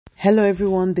Hello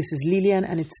everyone, this is Lillian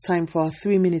and it's time for our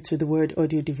 3 minutes with the word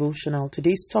audio devotional.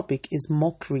 Today's topic is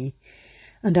mockery,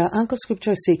 and our anchor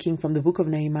scripture is taken from the book of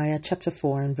Nehemiah chapter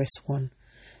 4 and verse 1.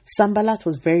 Sanballat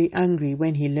was very angry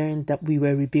when he learned that we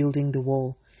were rebuilding the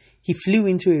wall. He flew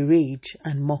into a rage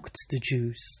and mocked the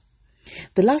Jews.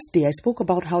 The last day I spoke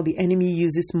about how the enemy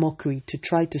uses mockery to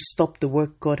try to stop the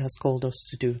work God has called us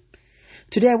to do.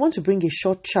 Today I want to bring a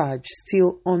short charge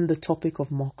still on the topic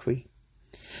of mockery.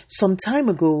 Some time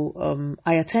ago,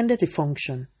 I attended a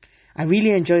function. I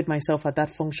really enjoyed myself at that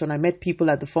function. I met people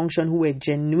at the function who were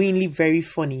genuinely very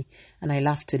funny, and I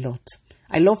laughed a lot.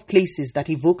 I love places that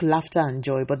evoke laughter and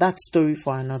joy, but that's story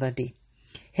for another day.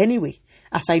 Anyway,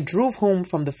 as I drove home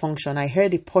from the function, I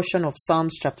heard a portion of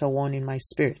Psalms chapter 1 in my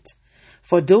spirit.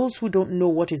 For those who don't know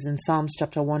what is in Psalms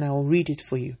chapter 1, I will read it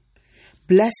for you.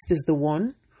 Blessed is the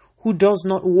one who does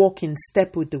not walk in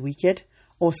step with the wicked,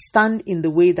 or stand in the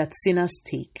way that sinners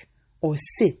take, or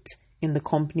sit in the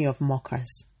company of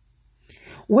mockers.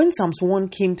 When Psalms 1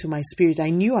 came to my spirit,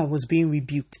 I knew I was being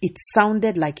rebuked. It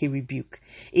sounded like a rebuke.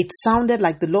 It sounded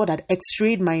like the Lord had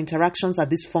x-rayed my interactions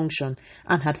at this function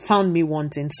and had found me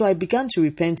wanting. So I began to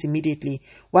repent immediately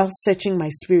while searching my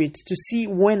spirit to see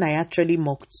when I actually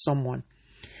mocked someone.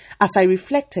 As I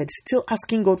reflected, still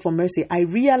asking God for mercy, I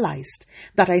realized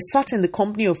that I sat in the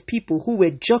company of people who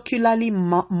were jocularly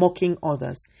mocking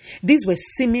others. These were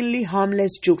seemingly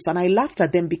harmless jokes, and I laughed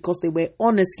at them because they were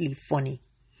honestly funny.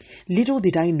 Little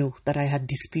did I know that I had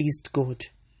displeased God.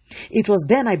 It was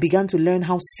then I began to learn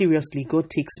how seriously God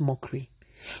takes mockery.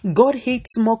 God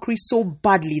hates mockery so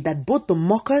badly that both the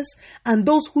mockers and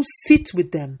those who sit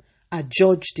with them are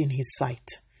judged in His sight.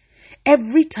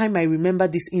 Every time I remember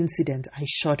this incident, I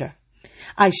shudder.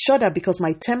 I shudder because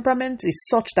my temperament is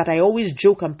such that I always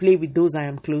joke and play with those I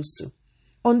am close to.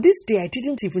 On this day, I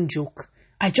didn't even joke.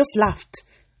 I just laughed,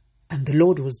 and the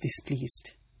Lord was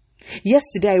displeased.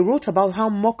 Yesterday, I wrote about how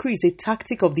mockery is a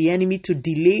tactic of the enemy to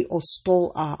delay or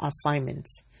stall our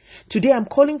assignments. Today, I'm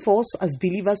calling for us as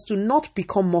believers to not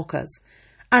become mockers,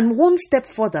 and one step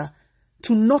further,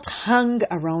 to not hang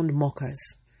around mockers.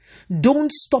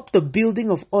 Don't stop the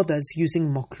building of others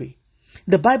using mockery.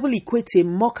 The Bible equates a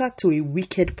mocker to a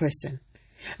wicked person.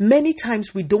 Many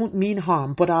times we don't mean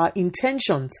harm, but our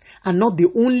intentions are not the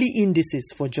only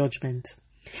indices for judgment.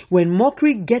 When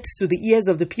mockery gets to the ears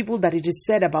of the people that it is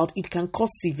said about, it can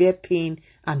cause severe pain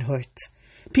and hurt.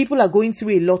 People are going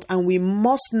through a lot, and we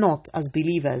must not, as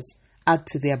believers, add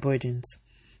to their burdens.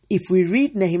 If we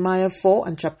read Nehemiah 4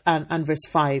 and verse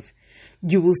 5,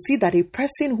 you will see that a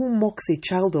person who mocks a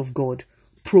child of God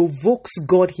provokes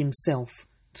God Himself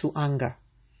to anger.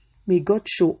 May God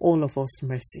show all of us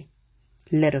mercy.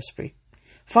 Let us pray.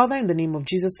 Father, in the name of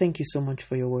Jesus, thank you so much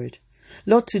for your word.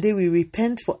 Lord, today we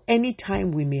repent for any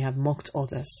time we may have mocked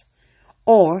others,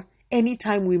 or any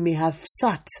time we may have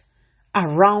sat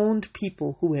around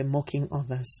people who were mocking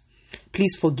others.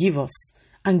 Please forgive us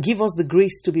and give us the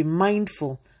grace to be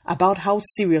mindful about how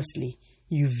seriously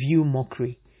you view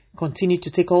mockery. Continue to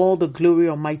take all the glory,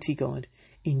 Almighty God.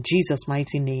 In Jesus'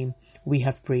 mighty name, we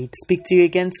have prayed. Speak to you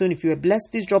again soon. If you are blessed,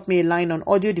 please drop me a line on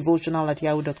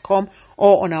audiodevotional@yahoo.com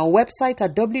or on our website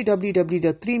at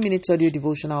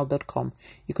www.3minutesaudiodevotional.com.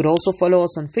 You could also follow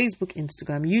us on Facebook,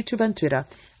 Instagram, YouTube, and Twitter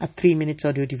at 3 Minutes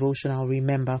Audio Devotional.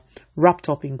 Remember, wrapped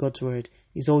up in God's Word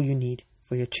is all you need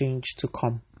for your change to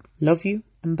come. Love you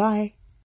and bye.